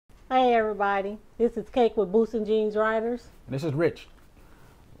Hey everybody, this is Cake with Boots and Jeans Riders. And this is Rich.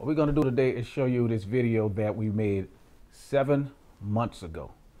 What we're going to do today is show you this video that we made 7 months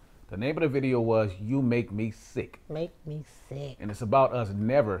ago. The name of the video was You Make Me Sick. Make me sick. And it's about us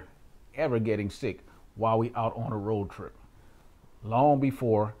never, ever getting sick while we out on a road trip. Long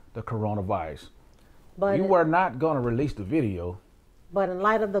before the coronavirus. But we were not going to release the video. But in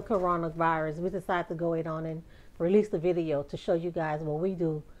light of the coronavirus, we decided to go ahead on and release the video to show you guys what we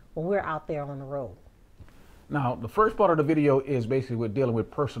do when we're out there on the road. Now, the first part of the video is basically we're dealing with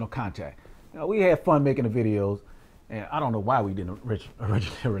personal contact. You know, we had fun making the videos, and I don't know why we didn't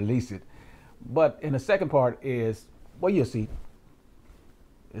originally release it. But in the second part is, well, you'll see,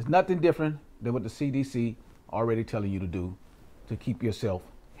 it's nothing different than what the CDC already telling you to do to keep yourself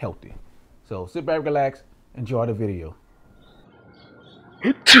healthy. So sit back, relax, enjoy the video.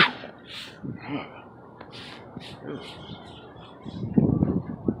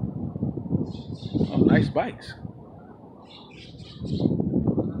 Oh, nice bikes.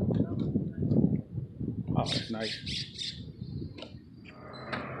 Oh, that's nice.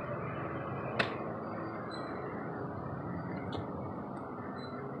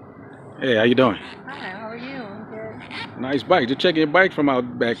 Hey, how you doing? Hi, how are you? I'm good. Nice bike. Just checking your bike from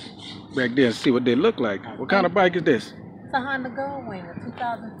out back there and see what they look like. What kind of bike is this? It's a Honda Goldwing, a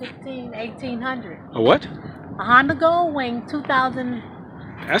 2015 1800. A what? A Honda Goldwing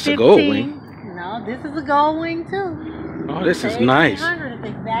 2015. That's a Goldwing. No, this is a Goldwing too. Oh, this is the nice. 1800 is the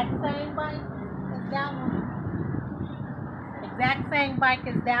exact same bike as that one. Exact same bike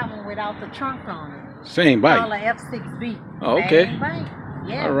as that one without the trunk on it. Same bike. It's called a F6B. Oh, okay. Same bike.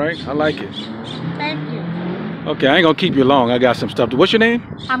 Yeah. All right, I like it. Thank you. Okay, I ain't gonna keep you long. I got some stuff to. What's your name?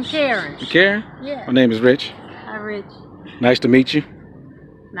 I'm Karen. You Karen? Yeah. My name is Rich. Hi, Rich. Nice to meet you.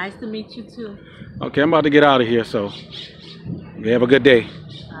 Nice to meet you too. Okay, I'm about to get out of here, so you have a good day.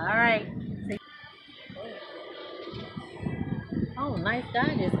 All right. Oh, nice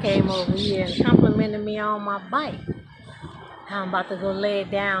guy just came over here and complimented me on my bike. I'm about to go lay it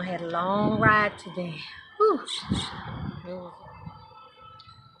down. Had a long ride today. Whew.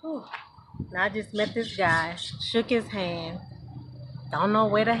 Whew. I just met this guy, shook his hand. Don't know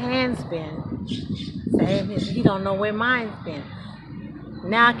where the hand's been. Same, he don't know where mine's been.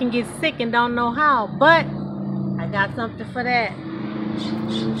 Now I can get sick and don't know how, but I got something for that.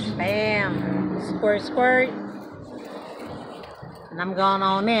 Bam. Squirt, squirt. And I'm going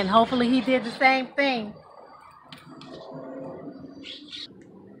on in. Hopefully he did the same thing.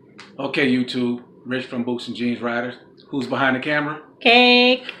 Okay, YouTube. Rich from Boots and Jeans Riders. Who's behind the camera?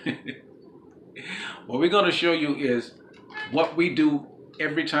 Cake. What we're going to show you is what we do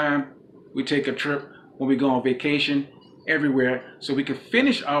every time we take a trip, when we go on vacation, everywhere, so we can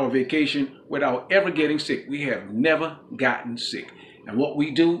finish our vacation without ever getting sick. We have never gotten sick. And what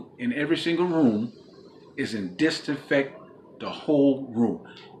we do in every single room is disinfect the whole room.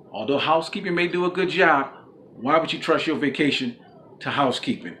 Although housekeeping may do a good job, why would you trust your vacation to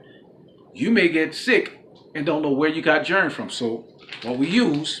housekeeping? You may get sick and don't know where you got germs from. So what we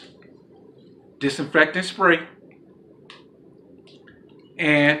use, disinfectant spray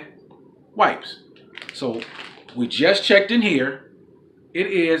and wipes. So we just checked in here. It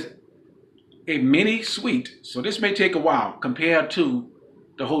is a mini suite, so this may take a while compared to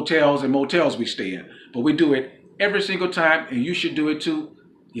the hotels and motels we stay in, but we do it every single time, and you should do it too.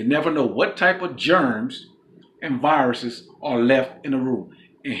 You never know what type of germs and viruses are left in the room.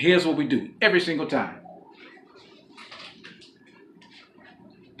 And here's what we do every single time.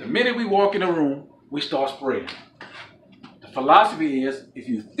 The minute we walk in the room, we start spraying. The philosophy is, if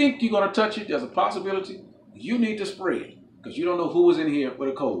you think you're going to touch it, there's a possibility, you need to spray it, because you don't know who was in here with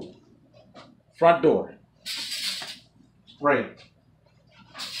a cold. Front door. Spray.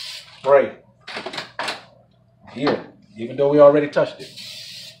 Spray. Here, even though we already touched it.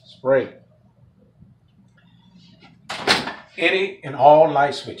 Spray. Any and all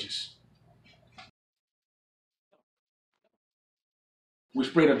light switches. We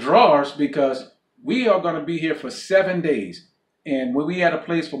spray the drawers because we are going to be here for 7 days. And when we at a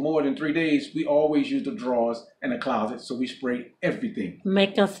place for more than 3 days, we always use the drawers and the closet, so we spray everything.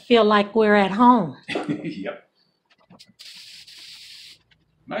 Make us feel like we're at home. Yep.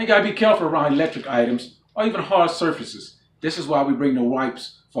 Now you gotta be careful around electric items or even hard surfaces. This is why we bring the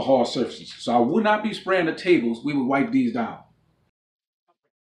wipes for hard surfaces. So I would not be spraying the tables, we would wipe these down.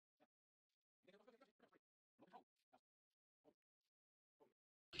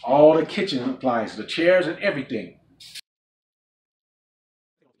 All the kitchen appliances, the chairs and everything.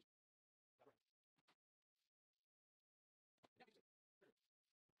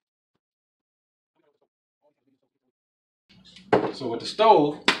 So with the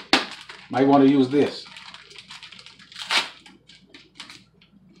stove, Might want to use this.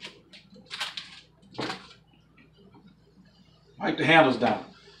 Wipe the handles down.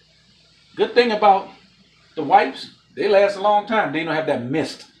 Good thing about the wipes, they last a long time. They don't have that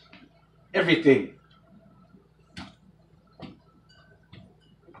mist. Everything.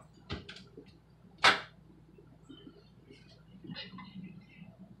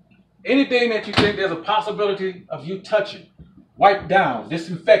 Anything that you think there's a possibility of you touching, wipe down,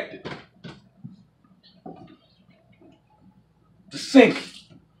 disinfect it. The sink.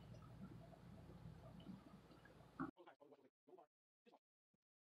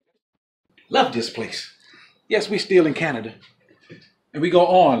 Love this place. Yes, we still in Canada. And we go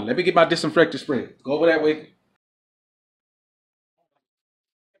on. Let me get my disinfectant spray. Go over that way.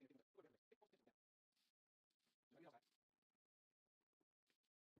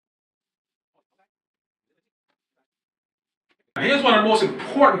 Now, here's one of the most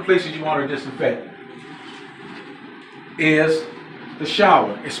important places you want to disinfect is the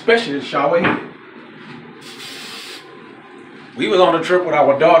shower, especially the shower head. We was on a trip with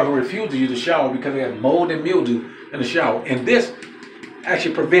our daughter who refused to use the shower because they had mold and mildew in the shower. And this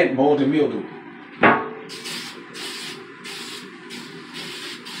actually prevents mold and mildew.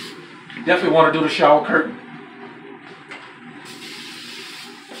 Definitely want to do the shower curtain.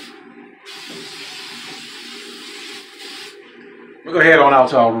 We're going to head on out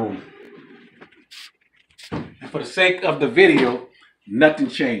to our room. And for the sake of the video, nothing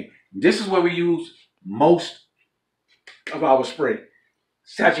changed. This is where we use most of our spray.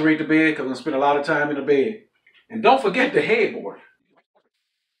 Saturate the bed because we're going to spend a lot of time in the bed. And don't forget the headboard.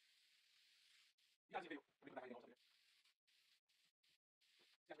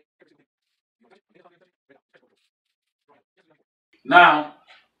 Now,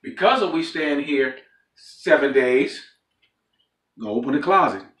 because of we staying here 7 days, go open the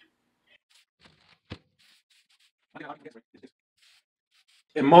closet.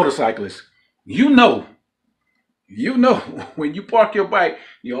 And motorcyclists, you know when you park your bike,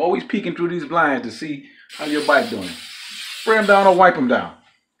 you're always peeking through these blinds to see how your bike doing. Spray them down or wipe them down.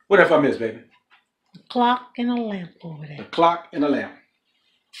 What if I miss, baby? A clock and a lamp over there. A clock and a lamp.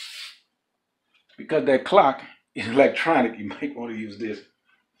 Because that clock is electronic, you might want to use this.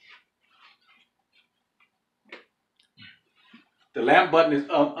 The lamp button is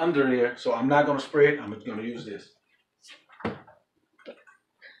under there, so I'm not going to spray it. I'm going to use this.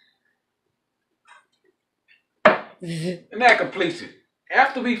 And that completes it.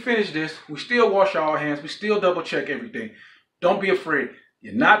 After we finish this, we still wash our hands. We still double check everything. Don't be afraid.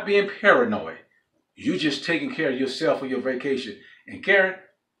 You're not being paranoid. You're just taking care of yourself or your vacation. And Karen,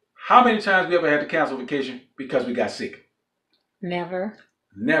 how many times we ever had to cancel vacation because we got sick? Never.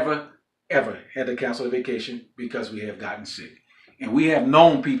 Never, ever had to cancel a vacation because we have gotten sick. And we have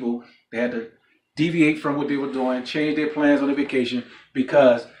known people that had to deviate from what they were doing, change their plans on the vacation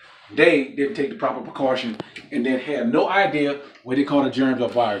because they didn't take the proper precaution and then had no idea where they caught the germs or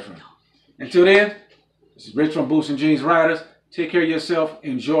virus from. Until then, this is Rich from Boots and Jeans Riders. Take care of yourself.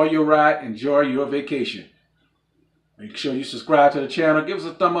 Enjoy your ride. Enjoy your vacation. Make sure you subscribe to the channel. Give us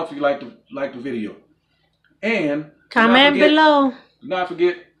a thumb up if you like the video. And comment below. Do not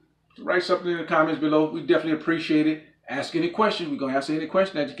forget to write something in the comments below. We definitely appreciate it. Ask any questions. We're going to answer any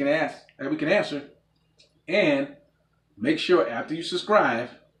question that you can ask, that we can answer. And make sure after you subscribe,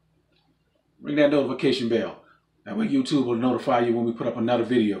 ring that notification bell. That way YouTube will notify you when we put up another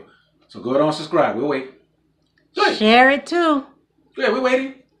video. So go ahead and subscribe. We'll wait. Share it too. Yeah, we're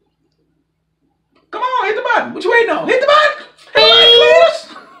waiting. Come on, hit the button. What you waiting on? Hit the button. Peace.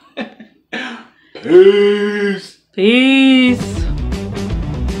 Peace. Peace.